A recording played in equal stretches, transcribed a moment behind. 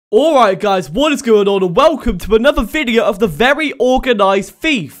Alright guys, what is going on and welcome to another video of the very organised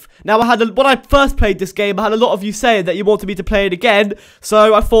thief. Now when I first played this game, I had a lot of you saying that you wanted me to play it again.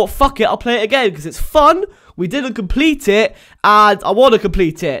 So I thought, fuck it, I'll play it again because it's fun. We didn't complete it and I want to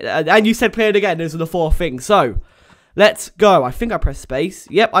complete it. And you said play it again, those are the four things. So, let's go. I think I pressed space.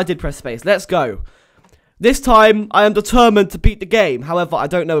 Yep, I did press space. Let's go. This time, I am determined to beat the game. However, I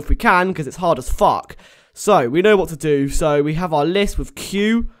don't know if we can because it's hard as fuck. So, we know what to do. So, we have our list with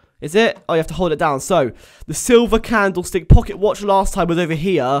Q. Is it? Oh, you have to hold it down. So, the silver candlestick pocket watch last time was over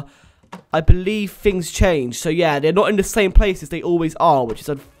here. I believe things changed. So, yeah, they're not in the same place as they always are, which is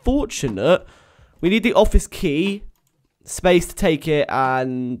unfortunate. We need the office key, space to take it,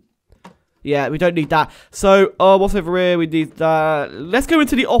 and yeah, we don't need that. So, what's over here? We need that. Let's go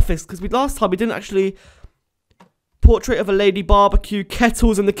into the office, because last time we didn't actually... Portrait of a lady, barbecue,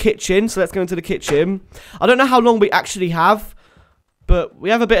 kettles in the kitchen. So, let's go into the kitchen. I don't know how long we actually have. But we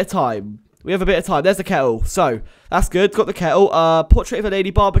have a bit of time. There's the kettle. So, that's good. Got the kettle. Portrait of a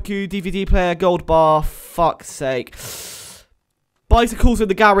lady, barbecue, DVD player, gold bar. Fuck's sake. Bicycles in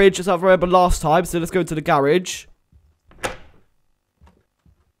the garage, as I remember last time. So, let's go into the garage.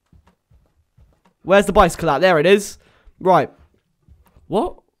 Where's the bicycle at? There it is. Right.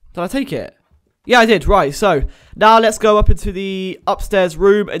 What? Did I take it? Yeah, I did. Right, so now let's go up into the upstairs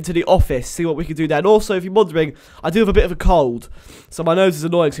room, into the office, see what we can do there. And also, if you're wondering, I do have a bit of a cold, so my nose is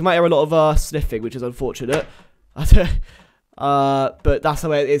annoying, so you might hear a lot of sniffing, which is unfortunate. But that's the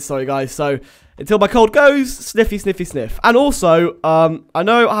way it is, sorry guys. So, until my cold goes, sniffy, sniffy, sniff. And also, I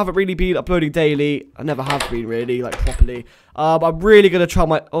know I haven't really been uploading daily. I never have been really, like, properly. I'm really going to try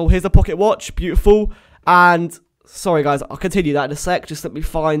my... Oh, here's the pocket watch. Beautiful. And, sorry guys, I'll continue that in a sec. Just let me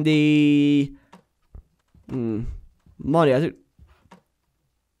find the... money, I don't...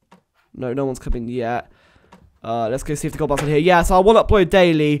 No one's coming yet. Let's go see if the gold bar's in here. Yeah, so I want to upload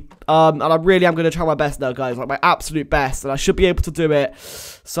daily. And I really am going to try my best now, guys. Like, my absolute best. And I should be able to do it.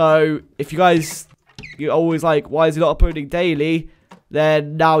 So, if you guys... You're always like, why is he not uploading daily?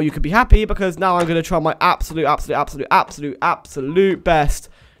 Then now you can be happy. Because now I'm going to try my absolute best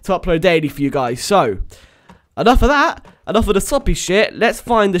to upload daily for you guys. So... Enough of that. Enough of the sloppy shit. Let's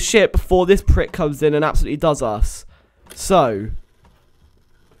find the shit before this prick comes in and absolutely does us. So.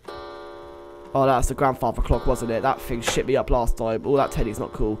 Oh, that's the grandfather clock, wasn't it? That thing shit me up last time. Oh, that teddy's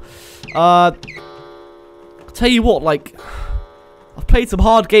not cool. I'll tell you what, like... I've played some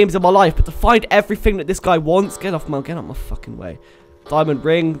hard games in my life, but to find everything that this guy wants... Get out my fucking way. Diamond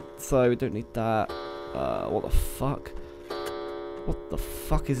ring, so we don't need that. What the fuck? What the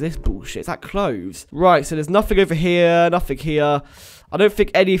fuck is this bullshit? Is that clothes? Right, so there's nothing over here, nothing here. I don't think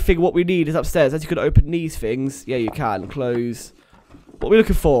anything what we need is upstairs. As you can open these things. Yeah, you can. Close. What are we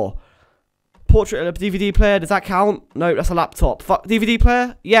looking for? Portrait of a DVD player. Does that count? No, that's a laptop. Fuck, DVD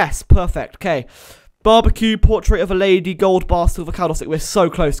player? Yes, perfect. Okay. Barbecue, portrait of a lady, gold bar, silver candlestick. We're so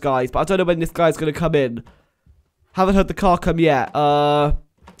close, guys. But I don't know when this guy's going to come in. Haven't heard the car come yet.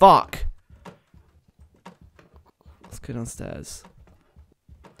 Fuck. Let's go downstairs.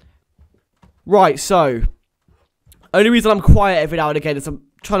 Right, so, only reason I'm quiet every now and again is I'm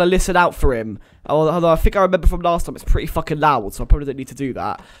trying to listen out for him. Although I think I remember from last time it's pretty fucking loud, so I probably don't need to do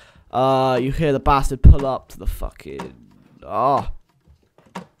that. You hear the bastard pull up to the fucking...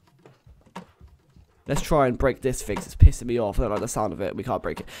 Let's try and break this thing, 'cause it's pissing me off. I don't like the sound of it. We can't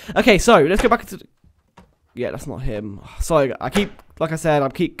break it. Okay, so, let's go back into... Yeah, that's not him. Sorry, like I said, I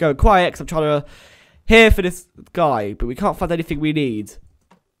keep going quiet because I'm trying to hear for this guy, but we can't find anything we need.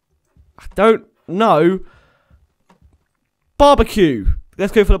 I don't know. Barbecue.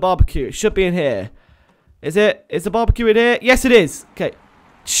 Let's go for the barbecue. It should be in here. Is it? Is the barbecue in here? Yes, it is. Okay.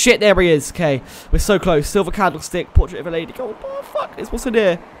 Shit, there he is. Okay. We're so close. Silver candlestick. Portrait of a lady. Oh, fuck. It's what's in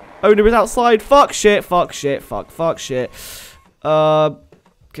here. Owner is outside. Fuck shit. Fuck shit. Fuck shit.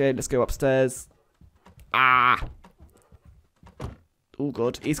 Okay, let's go upstairs. Oh,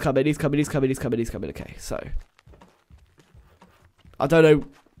 God. He's coming. Okay, so. I don't know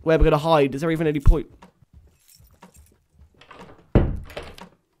where we're going to hide. Is there even any point?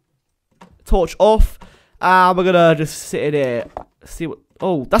 Torch off. And we're going to just sit in here. See what...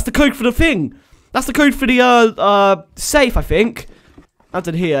 Oh, that's the code for the thing. That's the code for the safe, I think. That's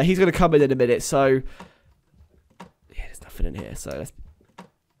in here. He's going to come in a minute, so... Yeah, there's nothing in here, so let's...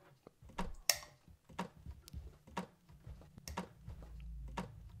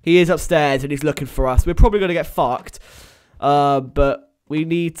 He is upstairs and he's looking for us. We're probably going to get fucked. But we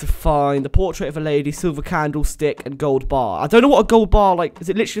need to find the portrait of a lady, silver candlestick, and gold bar. I don't know what a gold bar, like, is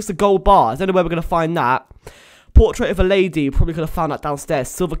it literally just a gold bar? I don't know where we're going to find that. Portrait of a lady, probably could have found that downstairs.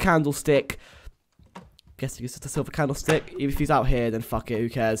 Silver candlestick. Guessing it's just a silver candlestick. Even if he's out here, then fuck it, who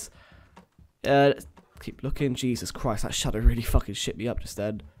cares? Let's keep looking. Jesus Christ, that shadow really fucking shit me up just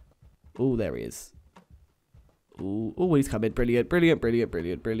then. Oh, there he is. Oh, he's coming. Brilliant, brilliant, brilliant,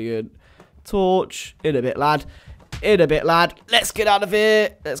 brilliant, brilliant. Torch. In a bit, lad. In a bit, lad. Let's get out of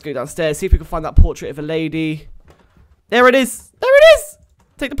here. Let's go downstairs. See if we can find that portrait of a lady. There it is. There it is.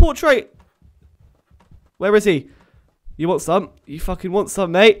 Take the portrait. Where is he? You want some? You fucking want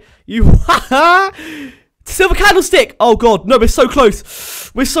some, mate? You... Silver candlestick. Oh, God. No, we're so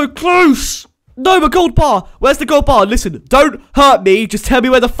close. We're so close. No, a gold bar. Where's the gold bar? Listen, don't hurt me. Just tell me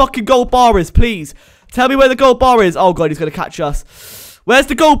where the fucking gold bar is, please. Tell me where the gold bar is. Oh, God, he's going to catch us. Where's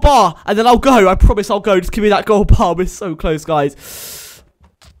the gold bar? And then I'll go. I promise I'll go. Just give me that gold bar. We're so close, guys.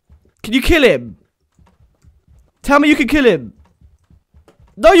 Can you kill him? Tell me you can kill him.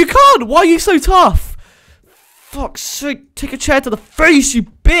 No, you can't. Why are you so tough? Fuck's sake. Take a chair to the face, you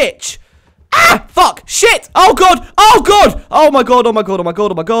bitch. Ah, fuck, shit, oh god, oh god, oh my god, oh my god, oh my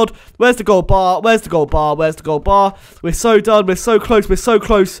god, oh my god. Where's the gold bar, where's the gold bar, where's the gold bar? We're so done, we're so close, we're so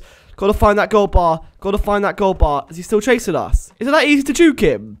close. Gotta find that gold bar, gotta find that gold bar. Is he still chasing us? Is it that easy to juke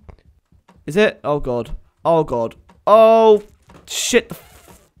him? Is it? Oh god, oh god, oh shit,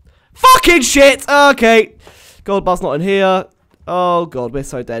 fucking shit, okay. Gold bar's not in here. Oh god, we're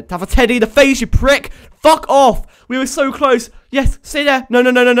so dead. Have a teddy in the face, you prick. Fuck off. We were so close. Yes, stay there. No, no,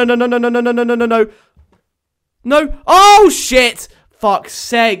 no, no, no, no, no, no, no, no, no, no, no, no. No. Oh shit. Fuck's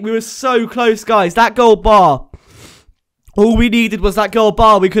sake. We were so close, guys. That gold bar. All we needed was that gold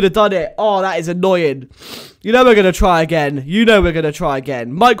bar. We could have done it. Oh, that is annoying. You know we're going to try again. You know we're going to try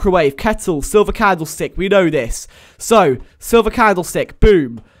again. Microwave, kettle, silver candlestick. We know this. So, silver candlestick.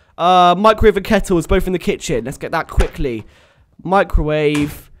 Boom. Microwave and kettle is both in the kitchen. Let's get that quickly.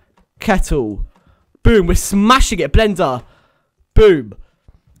 Microwave, kettle. Boom, we're smashing it. Blender. Boom.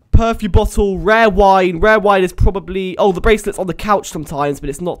 Perfume bottle, rare wine. Rare wine is probably... Oh, the bracelet's on the couch sometimes, but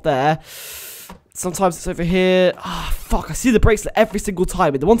it's not there. Sometimes it's over here. Ah, oh, fuck. I see the bracelet every single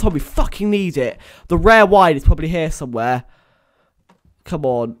time. And the one time we fucking need it. The rare wine is probably here somewhere. Come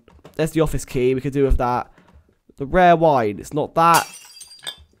on. There's the office key. We could do with that. The rare wine. It's not that.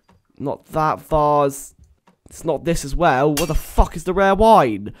 Not that vase. It's not this as well. What the fuck is the rare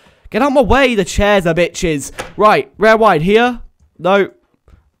wine? Get out of my way, the chairs are bitches. Right, rare wine here. No.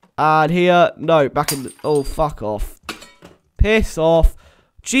 And here. No, back in the... Oh, fuck off. Piss off.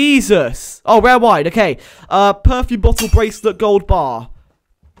 Jesus. Oh, rare wine. Okay. Perfume bottle, bracelet, gold bar.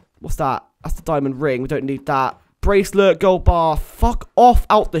 What's that? That's the diamond ring. We don't need that. Bracelet, gold bar. Fuck off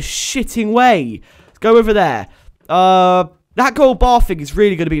out the shitting way. Let's go over there. That gold bar thing is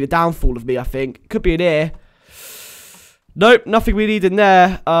really going to be the downfall of me, I think. Could be in here. Nope, nothing we need in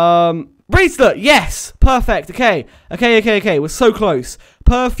there. Bracelet, yes! Perfect, okay. Okay. We're so close.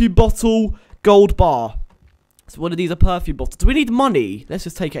 Perfume bottle, gold bar. So one of these are perfume bottles. Do we need money? Let's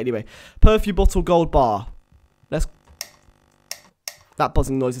just take it anyway. Perfume bottle, gold bar. Let's... That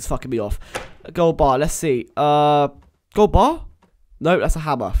buzzing noise is fucking me off. Gold bar, let's see. Gold bar? No, that's a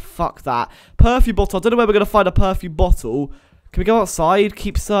hammer. Fuck that. Perfume bottle. I don't know where we're going to find a perfume bottle. Can we go outside?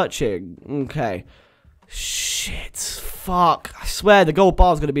 Keep searching. Okay. Shit. Fuck. I swear the gold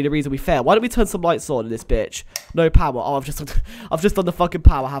bar is going to be the reason we fail. Why don't we turn some lights on in this bitch? No power. Oh, I've just done the fucking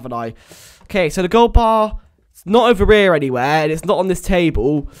power, haven't I? Okay, so the gold bar, it's not over here anywhere, and it's not on this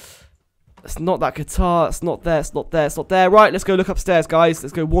table. It's not that guitar. It's not there. It's not there. It's not there. Right, let's go look upstairs, guys.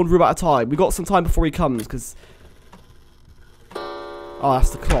 Let's go one room at a time. We got some time before he comes, because... Oh,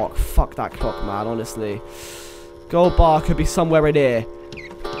 that's the clock. Fuck that clock, man, honestly. Gold bar could be somewhere in here.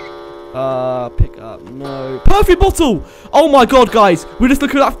 Pick up, no. Perfume bottle! Oh my god, guys. We're just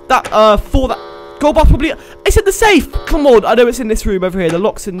looking at that gold bar probably. It's in the safe! Come on, I know it's in this room over here. The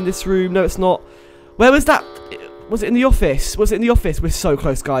lock's in this room. No, it's not. Where was that? Was it in the office? Was it in the office? We're so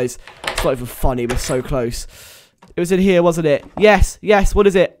close, guys. It's not even funny. We're so close. It was in here, wasn't it? Yes, yes. What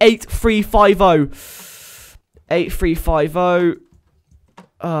is it? 8350. 8350.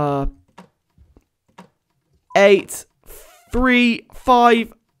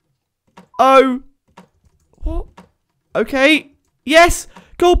 8350. Oh. What? Okay. Yes.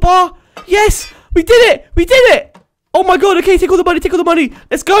 Gold bar. Yes. We did it. We did it. Oh my god. Okay, take all the money. Take all the money.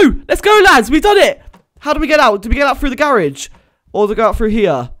 Let's go. Let's go, lads. We've done it. How do we get out? Do we get out through the garage? Or do we go out through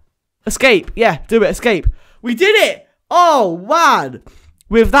here? Escape. Yeah, do it. Escape. We did it. Oh, man.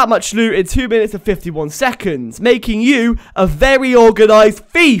 With that much loot in 2 minutes and 51 seconds, making you a very organised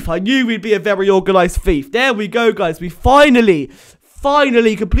thief. I knew we'd be a very organised thief. There we go, guys. We finally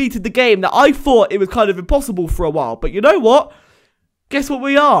completed the game. Now, I thought it was kind of impossible for a while, but you know what? Guess what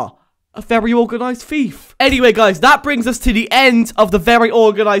we are? a very organized thief. Anyway, guys, that brings us to the end of the very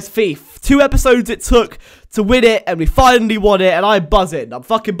organized thief. 2 episodes it took to win it, and we finally won it, and I'm buzzing. I'm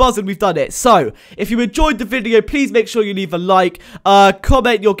fucking buzzing we've done it. So, if you enjoyed the video, please make sure you leave a like,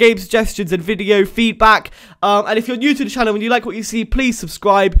 comment your game suggestions and video feedback, and if you're new to the channel and you like what you see, please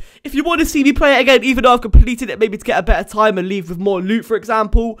subscribe. If you want to see me play it again, even though I've completed it, maybe to get a better time and leave with more loot, for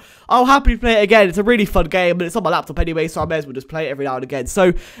example, I'll happily play it again. It's a really fun game, and it's on my laptop anyway, so I may as well just play it every now and again.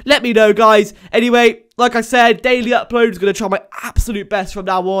 So, let me know, guys. Anyway, like I said, daily upload is going to try my absolute best from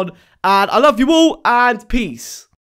now on. And I love you all, and peace.